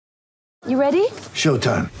You ready?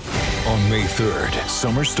 Showtime. On May 3rd,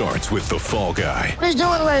 summer starts with The Fall Guy. Let's do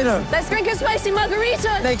it later. Let's drink a spicy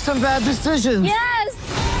margarita. Make some bad decisions. Yes!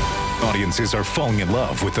 Audiences are falling in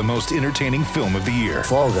love with the most entertaining film of the year.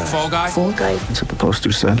 Fall Guy. Fall Guy? Fall Guy. That's what the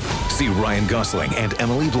poster said. See Ryan Gosling and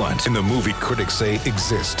Emily Blunt in the movie critics say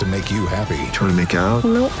exists to make you happy. Trying to make it out?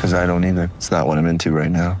 Nope. Because I don't either. It's not what I'm into right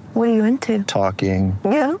now. What are you into? Talking.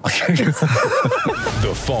 Yeah.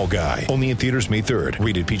 The Fall Guy. Only in theaters May 3rd.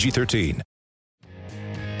 Rated PG-13.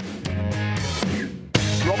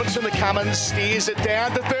 Robinson, the Cummins, steers it down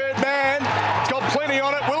to third man. It's got plenty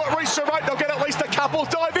on it. Will it reach the rope? They'll get at least a couple.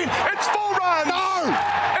 Dive in. It's full run. No!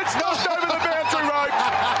 It's knocked over the boundary rope.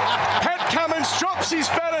 Pat Cummins drops his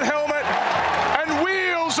battered helmet and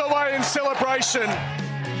wheels away in celebration.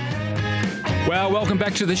 Well, welcome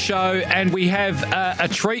back to the show, and we have a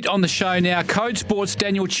treat on the show now. Code Sports'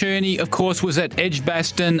 Daniel Cherny, of course, was at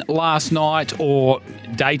Edgbaston last night, or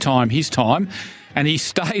daytime, his time, and he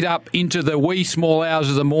stayed up into the wee small hours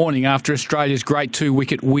of the morning after Australia's great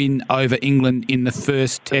 2-wicket win over England in the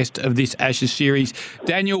first test of this Ashes series.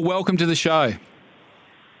 Daniel, welcome to the show.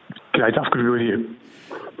 G'day, Duff. Good to be with you.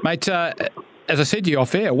 Mate, as I said to you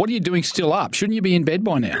off air, what are you doing still up? Shouldn't you be in bed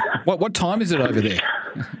by now? What time is it over there?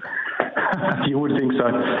 You would think so.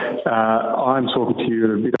 I'm talking to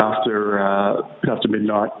you a bit after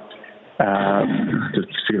midnight. Just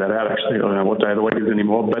to figure that out, actually. I don't know what day of the week it is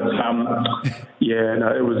anymore. But,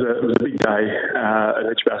 it was a big day at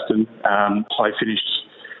Edgbaston. Play finished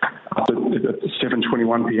up at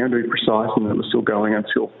 7:21 p.m. to be precise, and it was still going and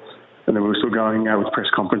then we were still going with press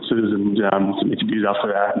conferences and some interviews after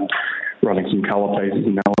that, and writing some colour pieces,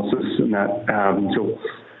 analysis, and that until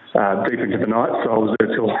deep into the night. So I was there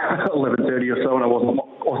till 11:30 or so, and I wasn't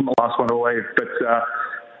the last one to leave. But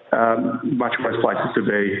much worse places to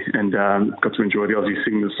be, and got to enjoy the Aussies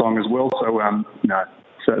singing the song as well.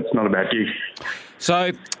 So it's not a bad gig.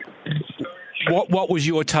 So, what was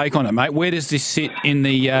your take on it, mate? Where does this sit in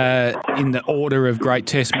the order of great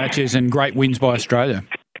Test matches and great wins by Australia?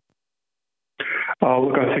 Oh,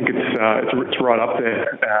 look, I think it's right up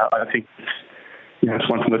there. I think it's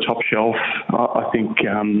one from the top shelf. I think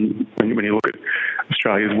when you look at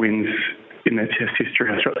Australia's wins in their Test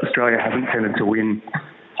history, Australia hasn't tended to win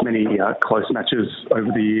many close matches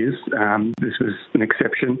over the years. This was an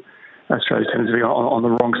exception. Australia tends to be on the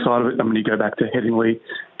wrong side of it. I mean, you go back to Headingley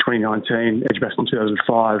 2019, Edgbaston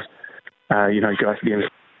 2005, you go back to the end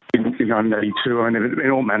in 1982. I mean, there have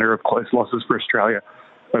been all manner of close losses for Australia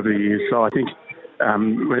over the years. So I think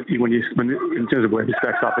in terms of where this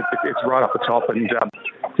stacks up, it's right up the top, and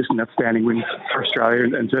just an outstanding win for Australia,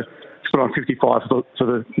 and to put on 55 for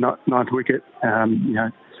the ninth wicket,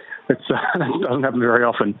 that doesn't happen very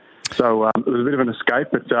often. So it was a bit of an escape,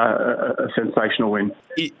 but a sensational win.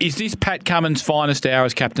 Is this Pat Cummins' finest hour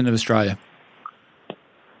as captain of Australia?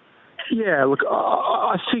 Yeah, look,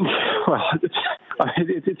 I think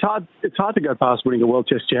it's hard to go past winning a World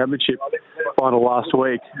Test Championship final last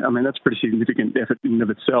week. I mean, that's a pretty significant effort in and of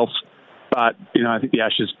itself. But I think the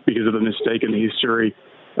Ashes, because of the mystique and the history,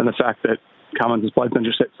 and the fact that Cummins has played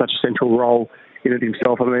such a central role in it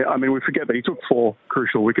himself. I mean, we forget that he took 4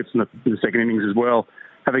 crucial wickets in the second innings as well,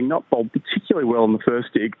 having not bowled particularly well in the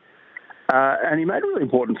first dig. And he made really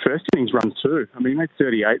important first innings runs too. I mean, he made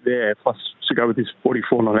 38 there, plus to go with his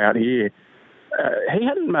 44 not out here. He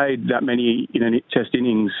hadn't made that many in a Test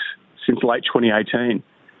innings since late 2018.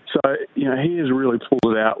 So, he has really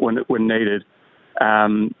pulled it out when needed.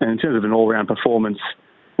 And in terms of an all-round performance,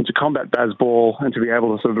 and to combat Bazball and to be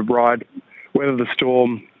able to sort of weather the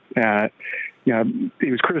storm,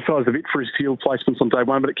 he was criticised a bit for his field placements on day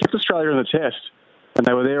one, but it kept Australia in the Test. And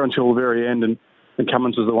they were there until the very end, and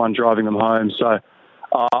Cummins was the one driving them home. So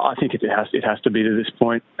I think it has to be to this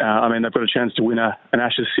point. I mean, they've got a chance to win an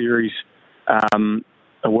Ashes series,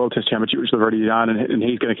 a World Test Championship, which they've already done, and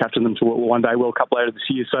he's going to captain them to a one-day World Cup later this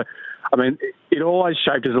year. So, I mean, it always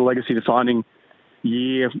shaped as a legacy-defining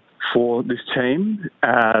year for this team.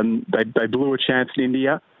 They blew a chance in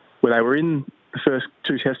India, where they were in the first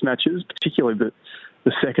 2 Test matches, particularly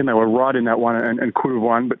the second. They were right in that one and could have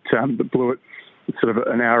won, but blew it. Sort of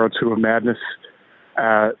an hour or two of madness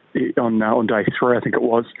on day 3, I think it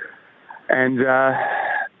was. And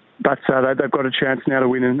but they've got a chance now to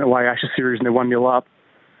win an away Ashes series, and they're 1-0 up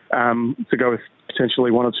to go with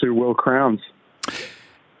potentially 1 or 2 world crowns.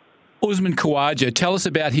 Usman Khawaja, tell us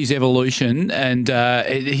about his evolution. And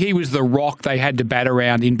he was the rock they had to bat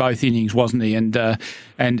around in both innings, wasn't he? And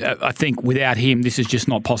I think without him, this is just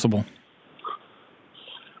not possible.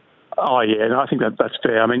 Oh, yeah, no, I think that's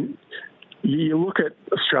fair. I mean, you look at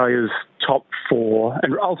Australia's top 4,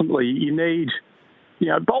 and ultimately you need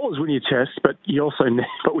bowlers win your tests, but you also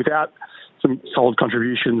but without some solid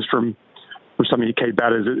contributions from some of your key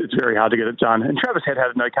batters, it's very hard to get it done. And Travis Head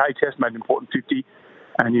had an okay test, made an important 50,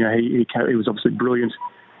 and he was obviously brilliant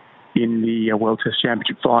in the World Test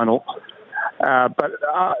Championship final. But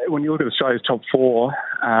when you look at Australia's top four,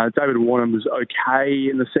 David Warner was okay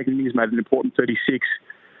in the second innings, made an important 36,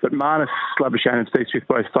 but Marnus, Labuschagne and Steve Smith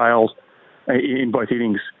both failed in both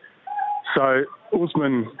innings. So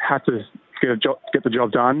Usman had to get the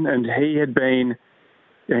job done, and he had been.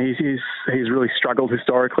 He's really struggled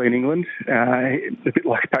historically in England. A bit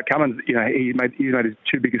like Pat Cummins, he made his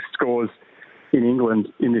two biggest scores in England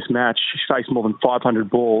in this match. He faced more than 500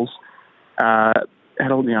 balls. Had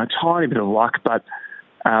a tiny bit of luck, but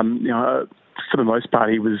for the most part,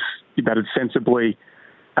 he batted sensibly,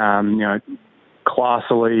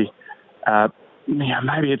 classily.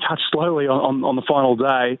 Maybe a touch slowly on the final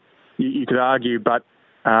day, you could argue, but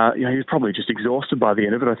he was probably just exhausted by the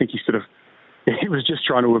end of it. I think he was just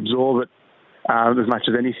trying to absorb it as much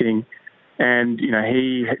as anything, and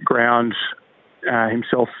he ground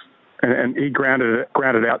himself and he grounded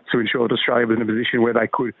out to ensure that Australia was in a position where they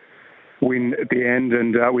could win at the end.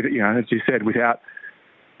 And with as you said, without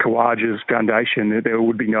Khawaja's foundation, there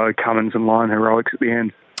would be no Cummins and Lyon heroics at the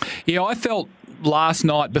end. Yeah, I felt last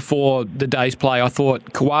night before the day's play, I thought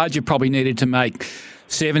Khawaja probably needed to make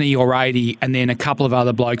 70 or 80, and then a couple of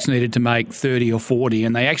other blokes needed to make 30 or 40,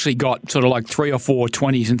 and they actually got sort of like 3 or 4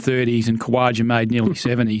 20s and 30s, and Khawaja made nearly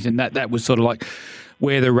 70s, and that was sort of like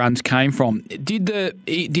where the runs came from. Did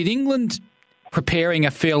England, preparing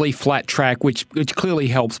a fairly flat track, which clearly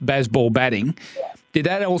helps Bazball batting, did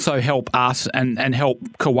that also help us and help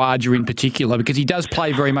Khawaja in particular, because he does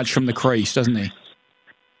play very much from the crease, doesn't he?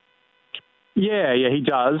 Yeah, he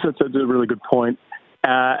does. That's a really good point.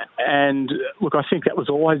 And look, I think that was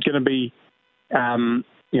always going to be, the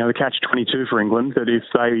catch-22 for England, that if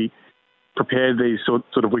they prepared these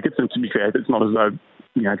sort of wickets, and to be fair, it's not as though,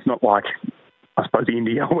 it's not like, I suppose,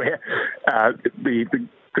 India, where the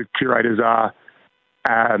curators are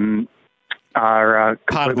part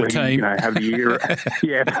of the team. Have the ear.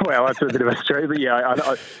 Yeah, well, that's a bit of a stretch, but yeah,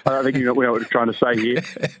 I think we know what we're trying to say here.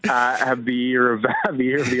 Have the ear of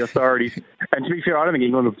the authorities. And to be fair, I don't think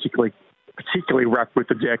England were particularly wrapped with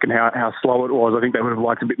the deck and how slow it was. I think they would have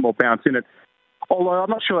liked a bit more bounce in it. Although I'm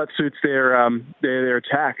not sure that suits their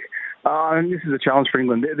attack. And this is a challenge for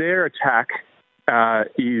England. Their attack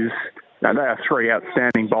is. Now, they are three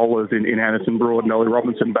outstanding bowlers in Anderson, Broad and Ollie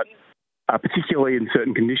Robinson, but particularly in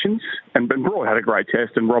certain conditions. And Broad had a great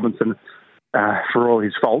test, and Robinson, for all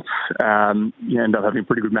his faults, ended up having a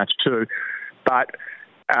pretty good match too. But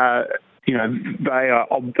they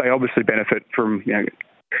obviously benefit from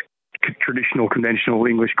traditional, conventional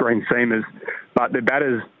English green seamers, but their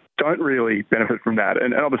batters don't really benefit from that.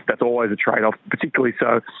 And obviously that's always a trade-off, particularly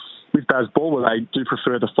so with Bazball, where they do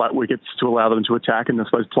prefer the flat wickets to allow them to attack and I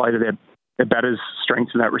suppose play to their batters'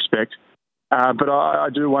 strengths in that respect. But I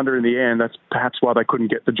do wonder in the end, that's perhaps why they couldn't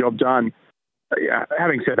get the job done.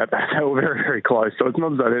 Having said that, they were very, very close. So it's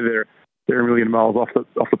not as though they're a million miles off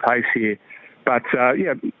the pace here. But I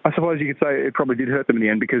suppose you could say it probably did hurt them in the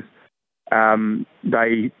end, because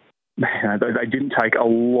they didn't take a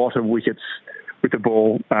lot of wickets with the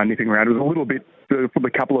ball nipping around. It was a little bit,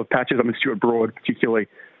 probably a couple of patches. I mean, Stuart Broad, particularly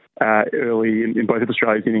early in both of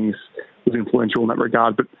Australia's innings, was influential in that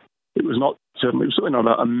regard. But it was certainly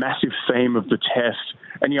not a massive theme of the test.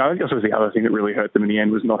 And I think that's the other thing that really hurt them in the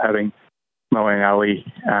end, was not having Moeen Ali,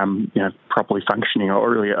 properly functioning, or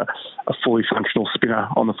really a fully functional spinner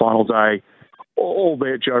on the final day.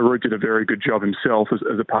 Albeit Joe Root did a very good job himself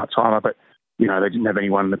as a part-timer, but they didn't have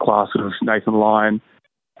anyone in the class of Nathan Lyon.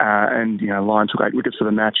 And Lyon took 8 wickets for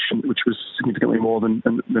the match, which was significantly more than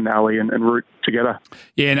Ali and Root together.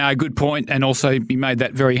 Yeah, no, good point. And also he made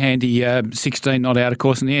that very handy 16 not out, of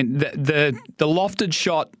course, in the end. The lofted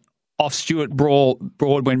shot off Stuart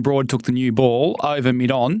Broad when Broad took the new ball over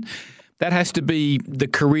mid-on, that has to be the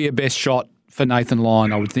career best shot for Nathan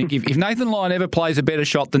Lyon, I would think. If Nathan Lyon ever plays a better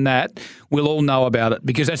shot than that, we'll all know about it,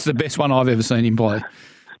 because that's the best one I've ever seen him play.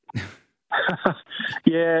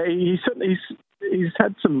 Yeah, he's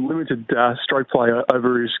had some limited stroke play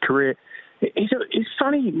over his career. He's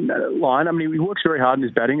funny, Lyon. I mean, he works very hard in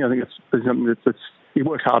his batting. I think it's something he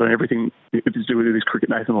works hard on everything to do with his cricket,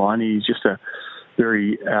 Nathan Lyon. He's just a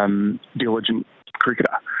very diligent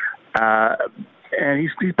cricketer. And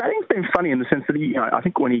his batting's been funny in the sense that I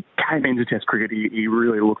think when he came into Test cricket, he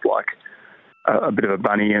really looked like a bit of a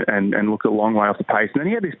bunny and looked a long way off the pace. And then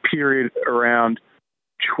he had this period around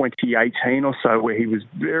 2018 or so, where he was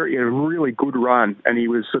a really good run, and he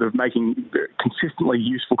was sort of making consistently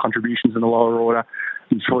useful contributions in the lower order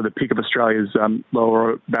and for the pick of Australia's lower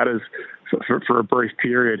order batters for a brief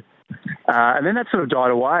period. And then that sort of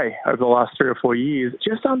died away over the last 3 or 4 years,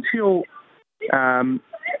 just until the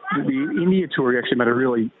India tour. He actually made a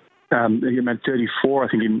really, he made 34, I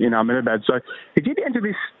think, in Ahmedabad. So he did enter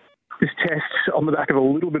this test on the back of a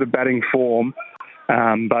little bit of batting form.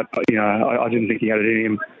 But, I didn't think he had it in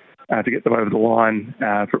him to get them over the line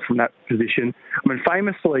from that position. I mean,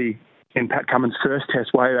 famously, in Pat Cummins' first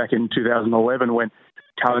test way back in 2011, when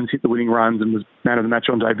Cummins hit the winning runs and was man of the match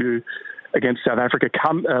on debut against South Africa,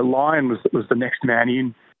 Lyon was the next man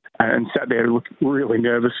in and sat there really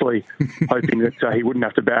nervously, hoping that he wouldn't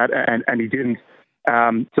have to bat, and he didn't.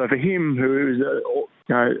 So for him, who is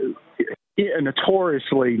a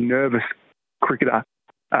notoriously nervous cricketer,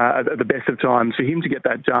 at the best of times, for him to get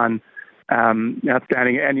that done,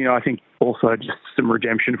 outstanding. And, I think also just some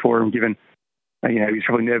redemption for him, given, he was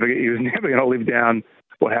never going to live down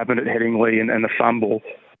what happened at Headingley and the fumble.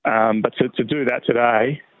 But to do that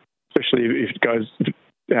today, especially if it goes,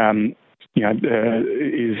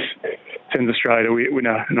 sends Australia to win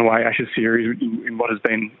an away Ashes series in what has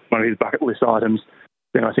been one of his bucket list items,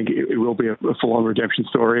 then I think it will be a full-on redemption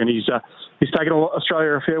story. And he's taken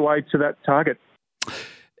Australia a fair way to that target.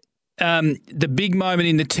 The big moment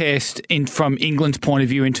in the test, from England's point of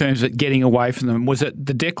view, in terms of getting away from them, was it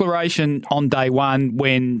the declaration on day one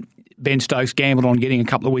when Ben Stokes gambled on getting a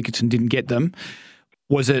couple of wickets and didn't get them?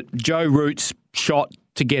 Was it Joe Root's shot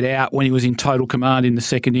to get out when he was in total command in the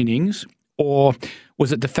second innings? Or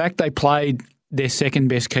was it the fact they played their second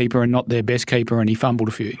best keeper and not their best keeper and he fumbled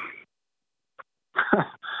a few?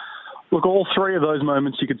 Look, all three of those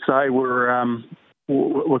moments you could say were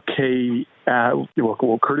key,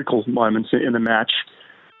 critical moments in the match.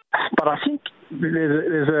 But I think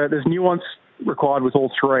there's nuance required with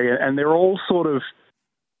all three, and they're all sort of,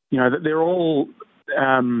 they're all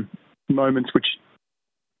moments which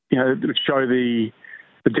show the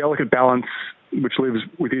delicate balance which lives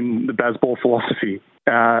within the Bazball philosophy.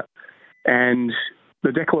 And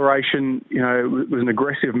the declaration, was an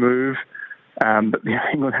aggressive move, but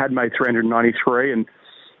England had made 393, and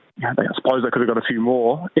I suppose they could have got a few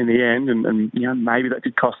more in the end, and maybe that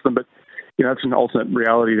did cost them. But that's an alternate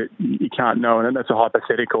reality that you can't know, and that's a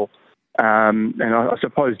hypothetical. And I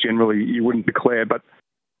suppose generally you wouldn't declare, but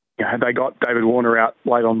had they got David Warner out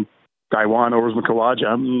late on day one, or Usman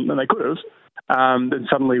Khawaja, and they could have, then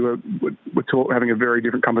suddenly we're having a very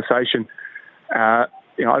different conversation. I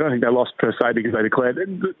don't think they lost per se because they declared.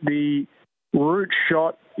 The Root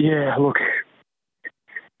shot, look,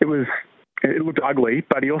 it looked ugly,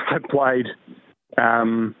 but he also played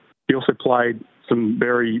some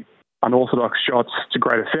very unorthodox shots to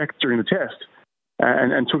great effect during the test,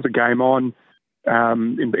 and took the game on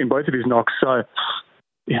in both of his knocks. So,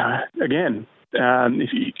 again, can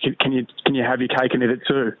you have your cake and eat it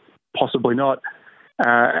too? Possibly not.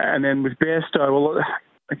 And then with Bairstow,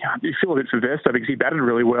 you feel a bit for Bairstow because he batted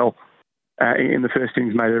really well in the first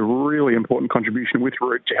innings, made a really important contribution with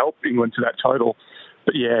Root to help England to that total.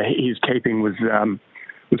 But his keeping was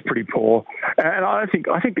pretty poor, and I think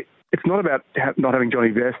it's not about not having Johnny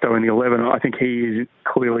Bairstow in the 11. I think he is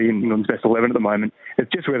clearly in England's best 11 at the moment. It's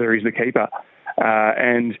just whether he's the keeper,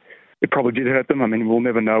 and it probably did hurt them. I mean, we'll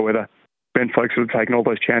never know whether Ben Foakes would have taken all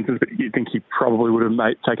those chances, but you'd think he probably would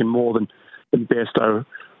have taken more than Bairstow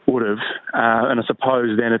would have. And I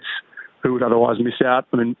suppose then it's who would otherwise miss out.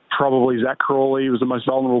 I mean, probably Zach Crawley was the most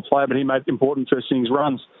vulnerable player, but he made important first innings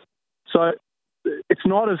runs. So it's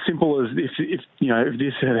not as simple as if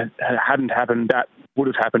this hadn't happened, that would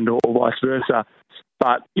have happened, or vice versa.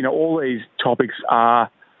 But all these topics are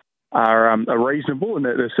reasonable, and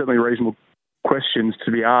they're certainly reasonable questions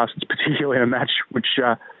to be asked, particularly in a match which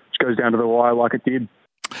goes down to the wire like it did.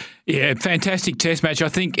 Yeah, fantastic test match. I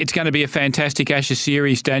think it's going to be a fantastic Ashes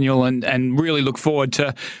series, Daniel, and really look forward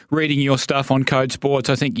to reading your stuff on Code Sports.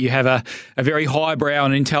 I think you have a very highbrow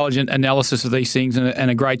and intelligent analysis of these things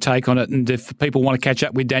and a great take on it. And if people want to catch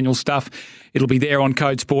up with Daniel's stuff, it'll be there on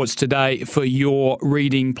Code Sports today for your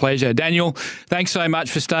reading pleasure. Daniel, thanks so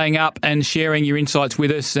much for staying up and sharing your insights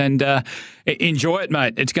with us, and enjoy it,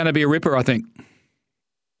 mate. It's going to be a ripper, I think.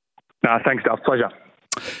 Thanks, Duff. Pleasure.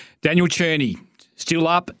 Daniel Cherny, still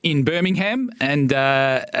up in Birmingham, and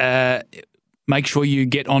make sure you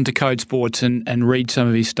get onto Code Sports and read some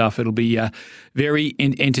of his stuff. It'll be very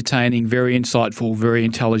entertaining, very insightful, very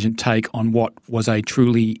intelligent take on what was a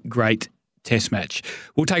truly great test match.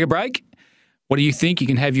 We'll take a break. What do you think? You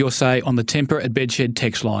can have your say on the Temper at Bedshed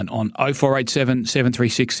text line on 0487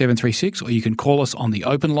 736 736, or you can call us on the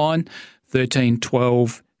open line 13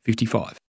 12 55.